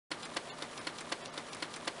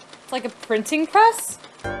It's like a printing press?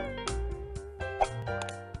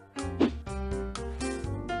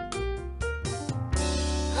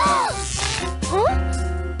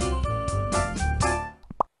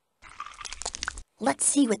 Let's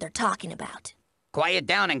see what they're talking about. Quiet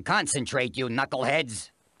down and concentrate, you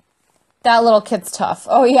knuckleheads. That little kid's tough.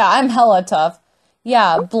 Oh yeah, I'm hella tough.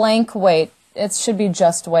 Yeah, blank wait. It should be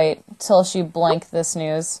just wait till she blank this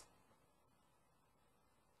news.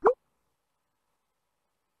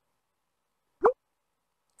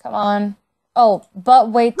 Come on. Oh, but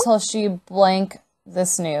wait till she blank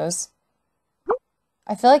this news.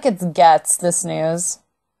 I feel like it's gets this news.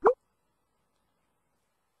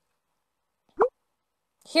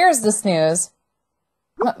 Here's this news.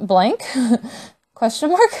 Blank? Question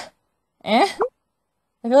mark? I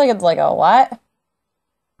feel like it's like a what?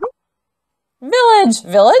 Village!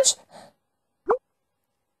 Village?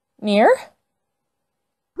 Near?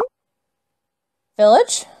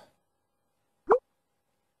 Village?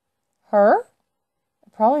 Her?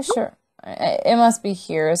 Probably sure. It must be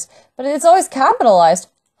here's. But it's always capitalized.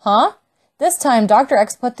 Huh? This time, Dr.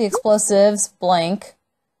 X put the explosives blank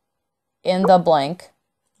in the blank.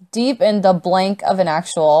 Deep in the blank of an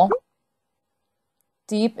actual.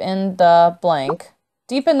 Deep in the blank.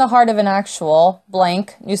 Deep in the heart of an actual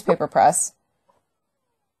blank newspaper press.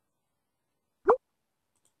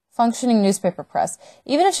 Functioning newspaper press.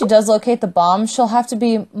 Even if she does locate the bomb, she'll have to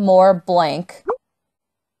be more blank.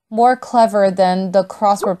 More clever than the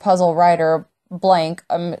crossword puzzle writer blank,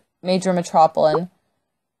 a major metropolitan.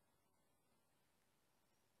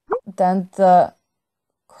 Than the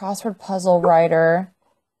crossword puzzle writer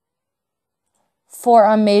for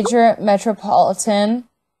a major metropolitan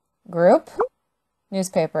group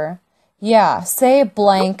newspaper. Yeah, say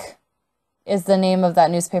blank is the name of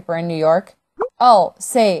that newspaper in New York. Oh,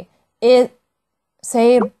 say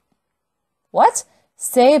what?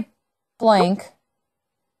 Say blank.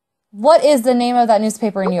 What is the name of that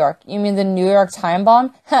newspaper in New York? You mean the New York Time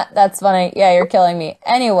bomb? That's funny. Yeah, you're killing me.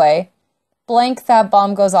 Anyway, blank that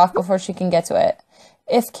bomb goes off before she can get to it.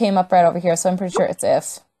 If came up right over here, so I'm pretty sure it's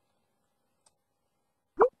if.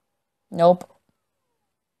 Nope.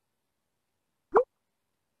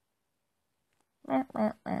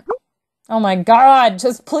 Oh my god,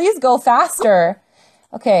 just please go faster.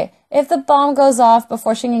 Okay, if the bomb goes off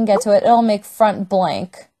before she can get to it, it'll make front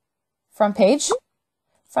blank. Front page?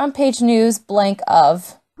 Front page news blank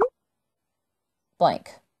of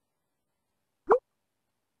blank.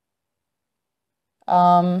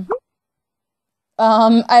 I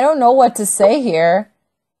don't know what to say here.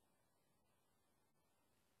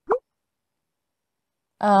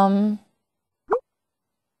 I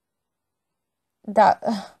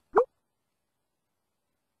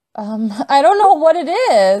don't know what it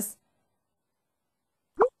is.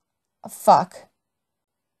 Fuck.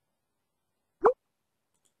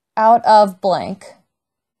 Out of blank.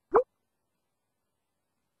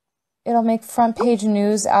 It'll make front page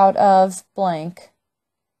news out of blank.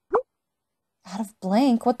 Out of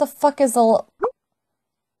blank? What the fuck is the...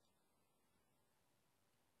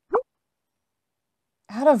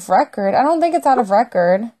 Out of record? I don't think it's out of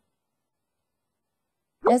record.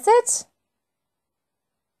 Is it?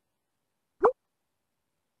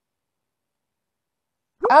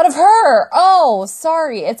 Out of her! Oh,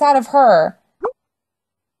 sorry. It's out of her.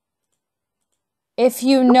 If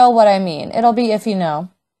you know what I mean. It'll be if you know.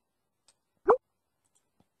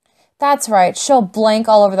 That's right. She'll blank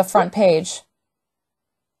all over the front page.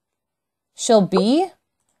 She'll be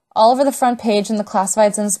all over the front page and the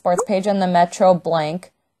classifieds and sports page and the Metro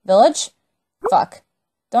blank. Village? Fuck.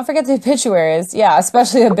 Don't forget the obituaries. Yeah,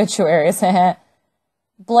 especially obituaries.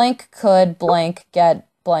 Blank could blank get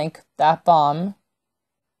blank that bomb.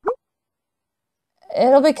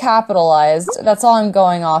 It'll be capitalized. That's all I'm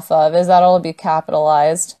going off of, is that it'll be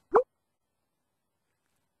capitalized.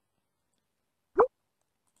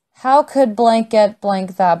 How could blank get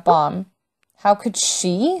blank that bomb? How could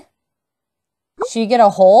she? She get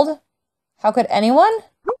a hold? How could anyone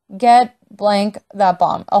get blank that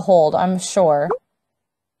bomb? A hold, I'm sure.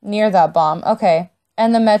 Near that bomb. Okay.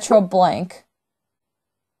 And the Metro blank.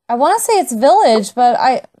 I want to say it's village,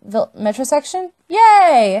 but Metro section?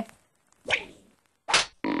 Yay!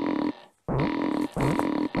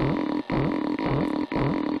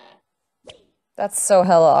 That's so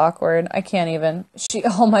hella awkward. I can't even.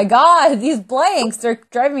 Oh my god, these blanks, they're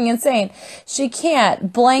driving me insane. She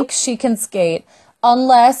can't. Blank she can skate.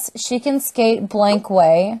 Unless she can skate blank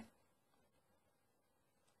way.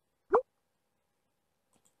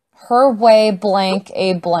 Her way blank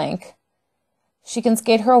a blank. She can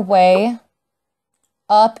skate her way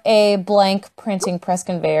up a blank printing press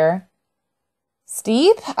conveyor.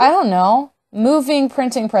 Steep? I don't know. Moving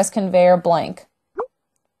printing press conveyor blank.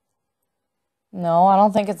 No, I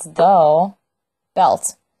don't think it's though.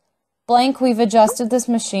 Belt. Blank, we've adjusted this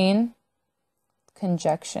machine.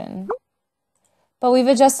 Conjection. But we've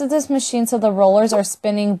adjusted this machine so the rollers are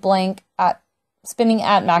spinning at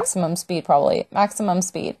maximum speed, probably. Maximum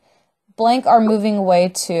speed. Blank are moving way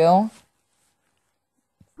too.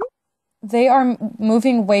 They are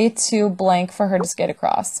moving way too blank for her to skate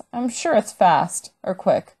across. I'm sure it's fast or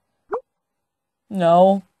quick.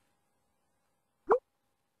 No.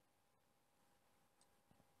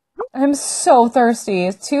 I'm so thirsty.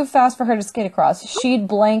 It's too fast for her to skate across. She'd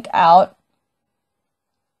blank out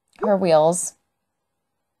her wheels.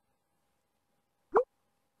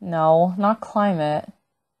 No, not climate.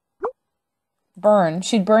 Burn.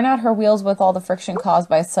 She'd burn out her wheels with all the friction caused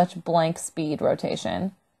by such blank speed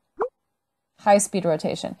rotation. High speed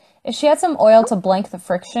rotation. If she had some oil to blank the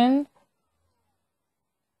friction...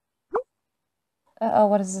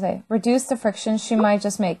 what does it say? Reduce the friction, she might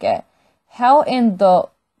just make it. How in the...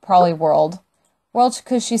 Probably world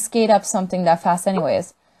could she skate up something that fast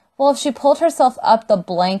anyways? Well, if she pulled herself up the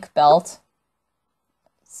blank belt...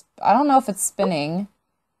 I don't know if it's spinning.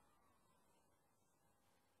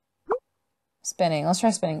 Spinning. Let's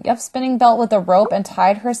try spinning. Yep, spinning belt with a rope and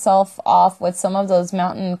tied herself off with some of those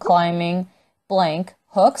mountain climbing blank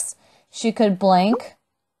hooks. She could blank,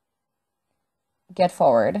 get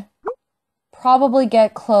forward. Probably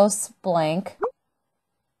get close blank.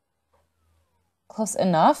 Close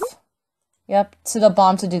enough. Yep, to the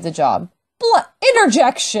bomb to do the job.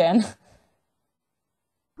 Interjection!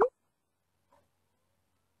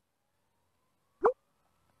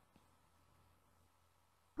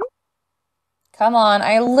 Come on,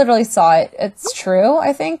 I literally saw it. It's true,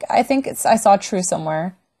 I think. I saw true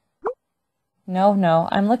somewhere. No,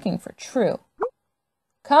 I'm looking for true.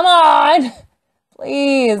 Come on!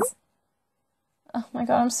 Please. Oh my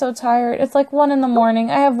god, I'm so tired. It's like 1 in the morning.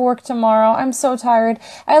 I have work tomorrow. I'm so tired.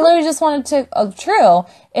 I literally just wanted to... Oh, true.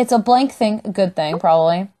 It's a blank thing. A good thing,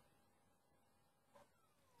 probably.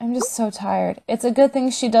 I'm just so tired. It's a good thing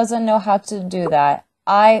she doesn't know how to do that.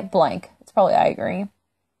 I blank. It's probably I agree.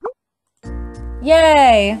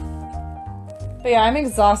 Yay! But yeah, I'm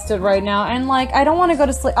exhausted right now. And, like, I don't want to go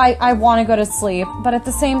to sleep. I want to go to sleep. But at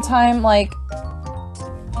the same time, like...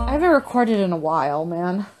 I haven't recorded in a while,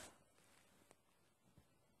 man.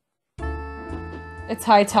 It's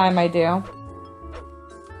high time I do.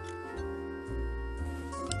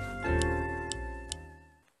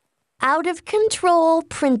 Out of control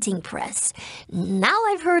printing press. Now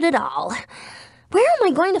I've heard it all. Where am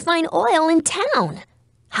I going to find oil in town?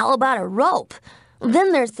 How about a rope?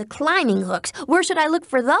 Then there's the climbing hooks. Where should I look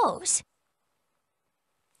for those?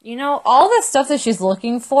 You know, all the stuff that she's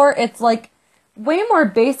looking for, it's like way more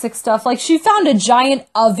basic stuff. Like, she found a giant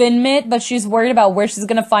oven mitt, but she's worried about where she's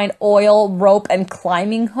gonna find oil, rope, and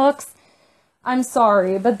climbing hooks. I'm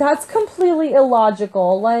sorry, but that's completely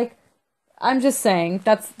illogical. Like, I'm just saying,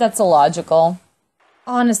 that's illogical.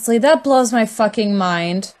 Honestly, that blows my fucking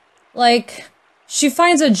mind. Like, she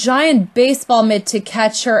finds a giant baseball mitt to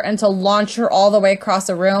catch her and to launch her all the way across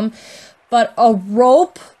the room, but a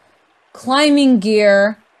rope, climbing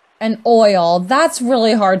gear, and oil, that's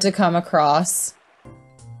really hard to come across.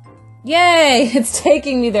 Yay! It's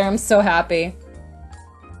taking me there. I'm so happy.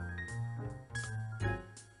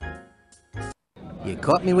 You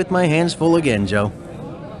caught me with my hands full again, Joe.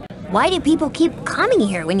 Why do people keep coming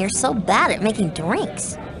here when you're so bad at making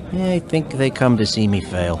drinks? I think they come to see me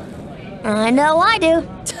fail. I know I do.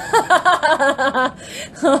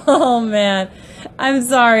 Oh man. I'm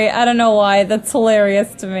sorry. I don't know why. That's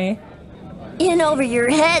hilarious to me. In over your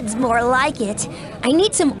head's more like it. I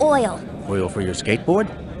need some oil. Oil for your skateboard?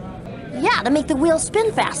 Yeah, to make the wheels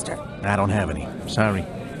spin faster. I don't have any. Sorry.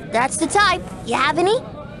 That's the type. You have any?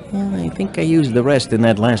 Well, I think I used the rest in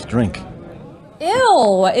that last drink.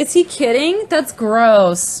 Ew! Is he kidding? That's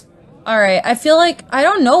gross. Alright, I feel like... I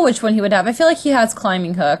don't know which one he would have. I feel like he has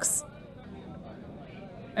climbing hooks.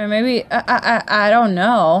 Or maybe... I don't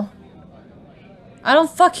know. I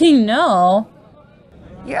don't fucking know.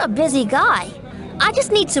 You're a busy guy. I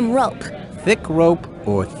just need some rope. Thick rope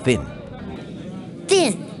or thin?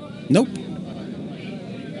 Thin. Nope.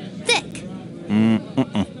 Thick.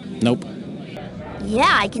 Nope.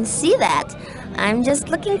 Yeah, I can see that. I'm just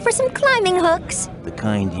looking for some climbing hooks. The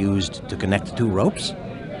kind used to connect two ropes?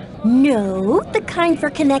 No, the kind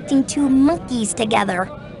for connecting two monkeys together.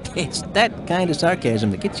 It's that kind of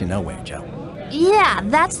sarcasm that gets you nowhere, Joe. Yeah,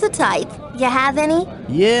 that's the type. You have any?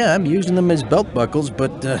 Yeah, I'm using them as belt buckles,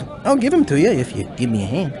 but I'll give them to you if you give me a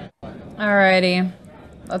hand. Alrighty.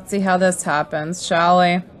 Let's see how this happens, shall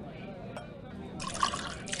we?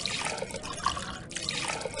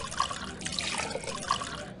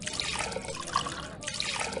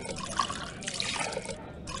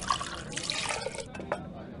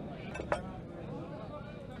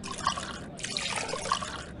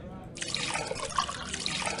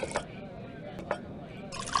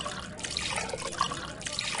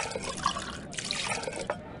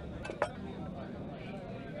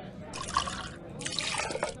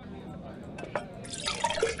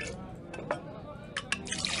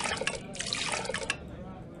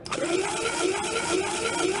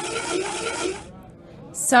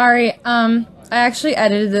 Sorry, I actually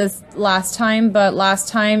edited this last time, but last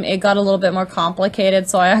time it got a little bit more complicated,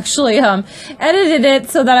 so I actually, edited it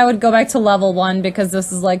so that I would go back to level 1 because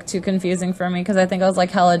this is, like, too confusing for me because I think I was,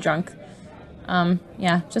 like, hella drunk.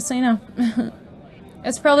 Yeah, just so you know.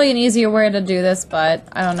 It's probably an easier way to do this, but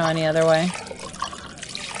I don't know any other way.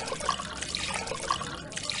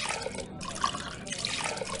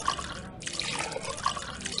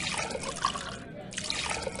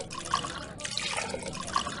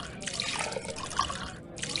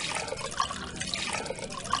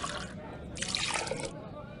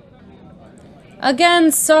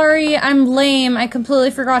 Again, sorry, I'm lame. I completely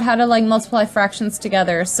forgot how to, like, multiply fractions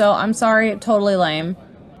together, so I'm sorry, totally lame.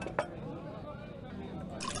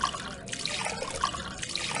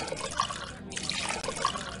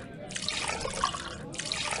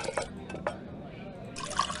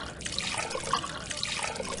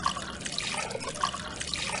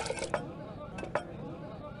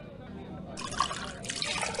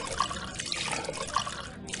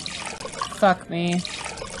 Fuck me.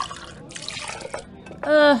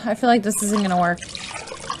 I feel like this isn't gonna work.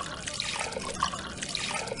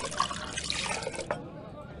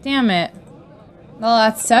 Damn it. Well,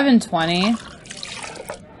 that's 720.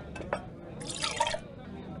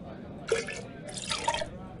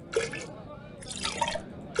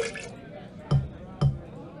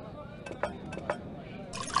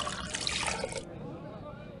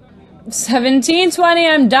 $17.20,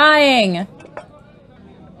 I'm dying!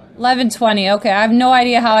 11:20. Okay, I have no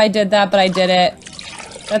idea how I did that, but I did it.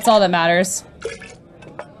 That's all that matters.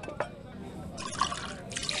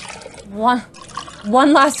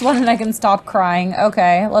 One last one and I can stop crying.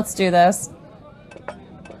 Okay, let's do this.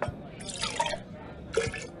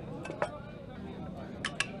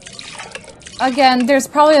 Again, there's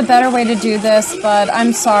probably a better way to do this, but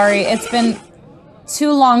I'm sorry. It's been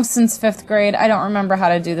too long since 5th grade. I don't remember how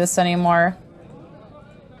to do this anymore.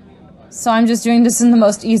 So I'm just doing this in the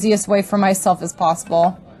most easiest way for myself as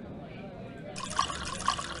possible.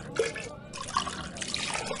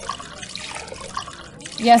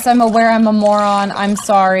 Yes, I'm aware I'm a moron. I'm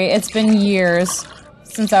sorry. It's been years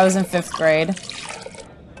since I was in 5th grade.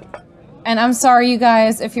 And I'm sorry, you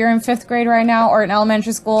guys, if you're in 5th grade right now, or in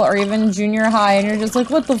elementary school, or even junior high, and you're just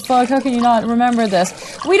like, what the fuck, how can you not remember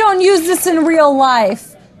this? We don't use this in real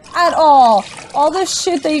life. At all. All this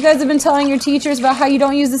shit that you guys have been telling your teachers about how you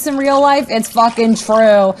don't use this in real life, it's fucking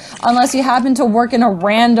true. Unless you happen to work in a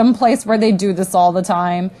random place where they do this all the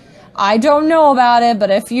time. I don't know about it, but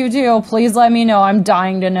if you do, please let me know. I'm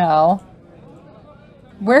dying to know.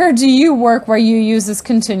 Where do you work where you use this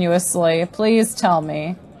continuously? Please tell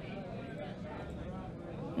me.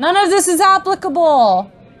 None of this is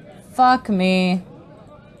applicable! Fuck me.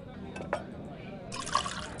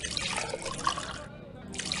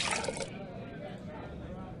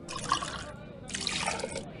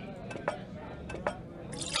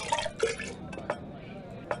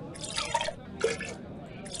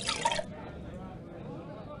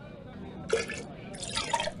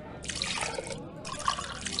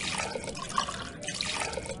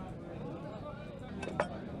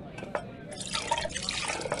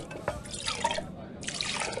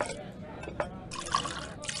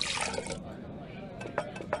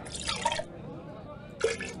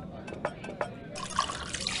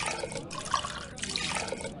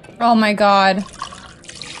 Oh my god.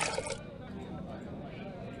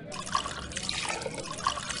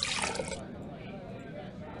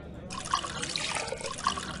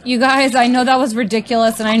 You guys, I know that was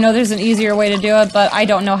ridiculous, and I know there's an easier way to do it, but I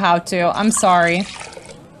don't know how to. I'm sorry.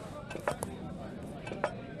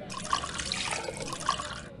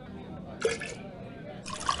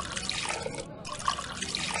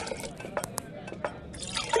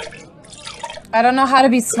 I don't know how to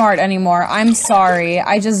be smart anymore. I'm sorry.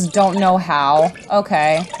 I just don't know how.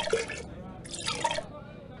 Okay.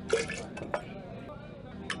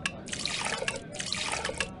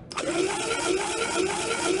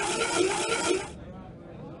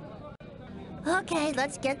 Okay,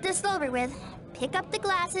 let's get this over with. Pick up the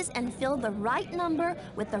glasses and fill the right number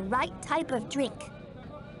with the right type of drink.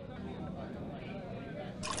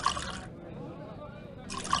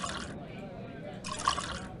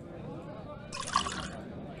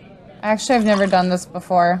 Actually, I've never done this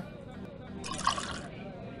before.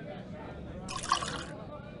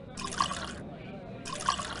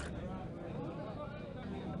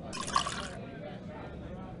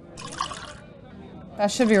 That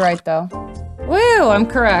should be right, though. Woo! I'm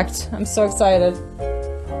correct. I'm so excited.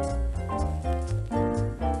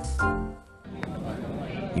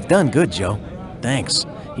 You've done good, Joe. Thanks.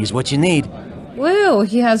 Here's what you need. Woo!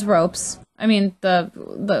 He has ropes. I mean,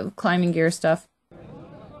 the climbing gear stuff.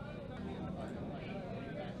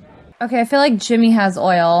 Okay, I feel like Jimmy has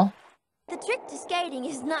oil. The trick to skating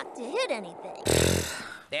is not to hit anything.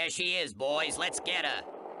 There she is, boys. Let's get her.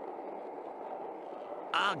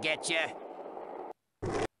 I'll get you.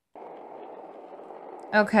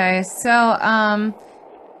 Okay, so, God,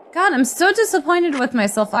 I'm so disappointed with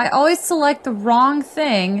myself. I always select the wrong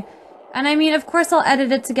thing. And I mean, of course I'll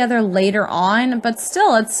edit it together later on, but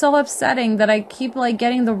still, it's so upsetting that I keep, like,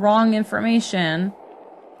 getting the wrong information.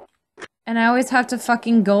 And I always have to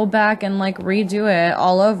fucking go back and, like, redo it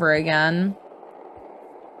all over again.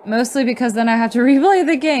 Mostly because then I have to replay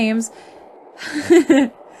the games.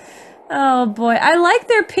 Oh boy, I like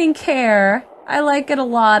their pink hair. I like it a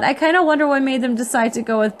lot. I kind of wonder what made them decide to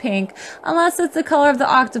go with pink. Unless it's the color of the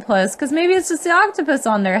octopus, because maybe it's just the octopus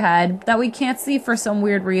on their head that we can't see for some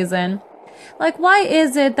weird reason. Like, why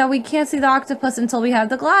is it that we can't see the octopus until we have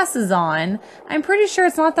the glasses on? I'm pretty sure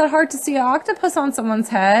it's not that hard to see an octopus on someone's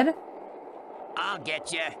head. I'll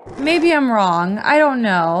get you. Maybe I'm wrong. I don't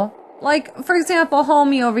know. Like, for example,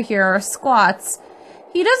 homie over here, Squats.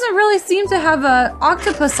 He doesn't really seem to have an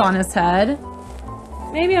octopus on his head.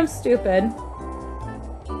 Maybe I'm stupid.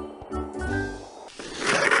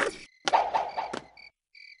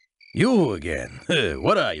 You again?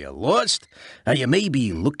 What are you, lost? Are you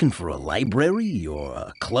maybe looking for a library or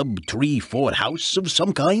a club tree fort house of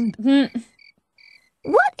some kind?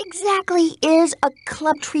 What exactly is a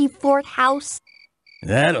club tree fort house?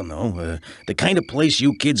 I don't know. The kind of place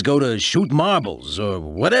you kids go to shoot marbles or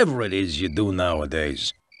whatever it is you do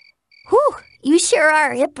nowadays. Whew, you sure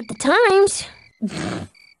are hip with the times.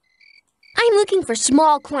 I'm looking for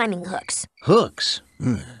small climbing hooks. Hooks?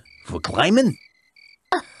 For climbing?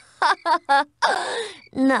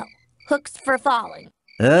 No, hooks for falling.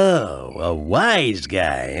 Oh, a wise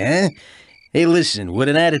guy, eh? Hey, listen, with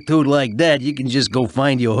an attitude like that, you can just go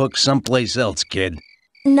find your hook someplace else, kid.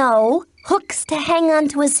 No, hooks to hang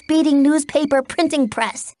onto a speeding newspaper printing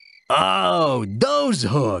press. Oh, those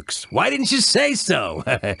hooks. Why didn't you say so?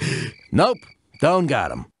 Nope, don't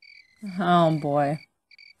got 'em. Oh boy.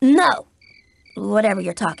 No, whatever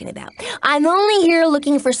you're talking about. I'm only here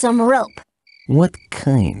looking for some rope. What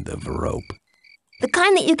kind of rope? The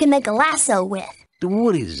kind that you can make a lasso with.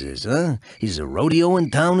 What is this, huh? Is a rodeo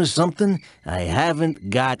in town or something? I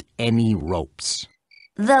haven't got any ropes.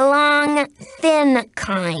 The long, thin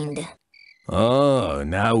kind. Oh,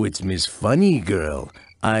 now it's Miss Funny Girl.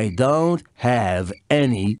 I don't have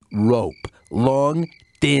any rope, long,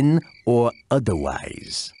 thin, or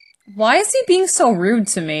otherwise. Why is he being so rude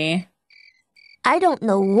to me? I don't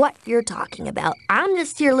know what you're talking about. I'm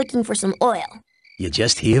just here looking for some oil. You're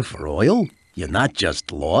just here for oil? You're not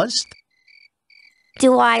just lost?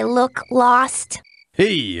 Do I look lost?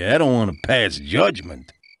 Hey, I don't want to pass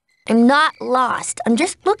judgment. I'm not lost. I'm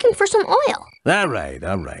just looking for some oil. All right.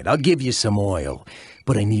 I'll give you some oil,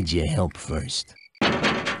 but I need your help first.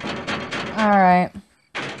 Alright.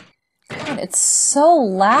 God, it's so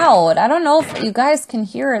loud. I don't know if you guys can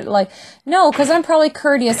hear it. Like, no, because I'm probably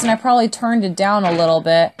courteous and I probably turned it down a little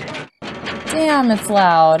bit. Damn, it's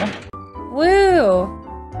loud. Woo!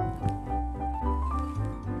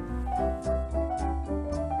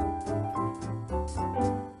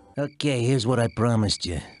 Okay, here's what I promised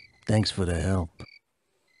you. Thanks for the help.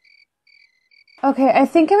 Okay, I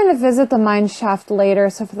think I'm going to visit the mine shaft later,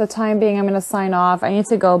 so for the time being, I'm going to sign off. I need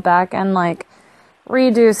to go back and, like,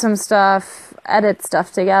 redo some stuff, edit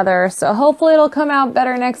stuff together, so hopefully it'll come out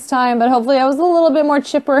better next time, but hopefully I was a little bit more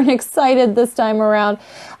chipper and excited this time around.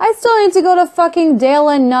 I still need to go to fucking Dale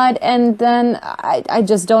and Nut, and then I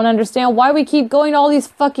just don't understand why we keep going to all these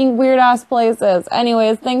fucking weird-ass places.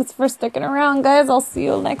 Anyways, thanks for sticking around, guys. I'll see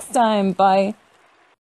you next time. Bye.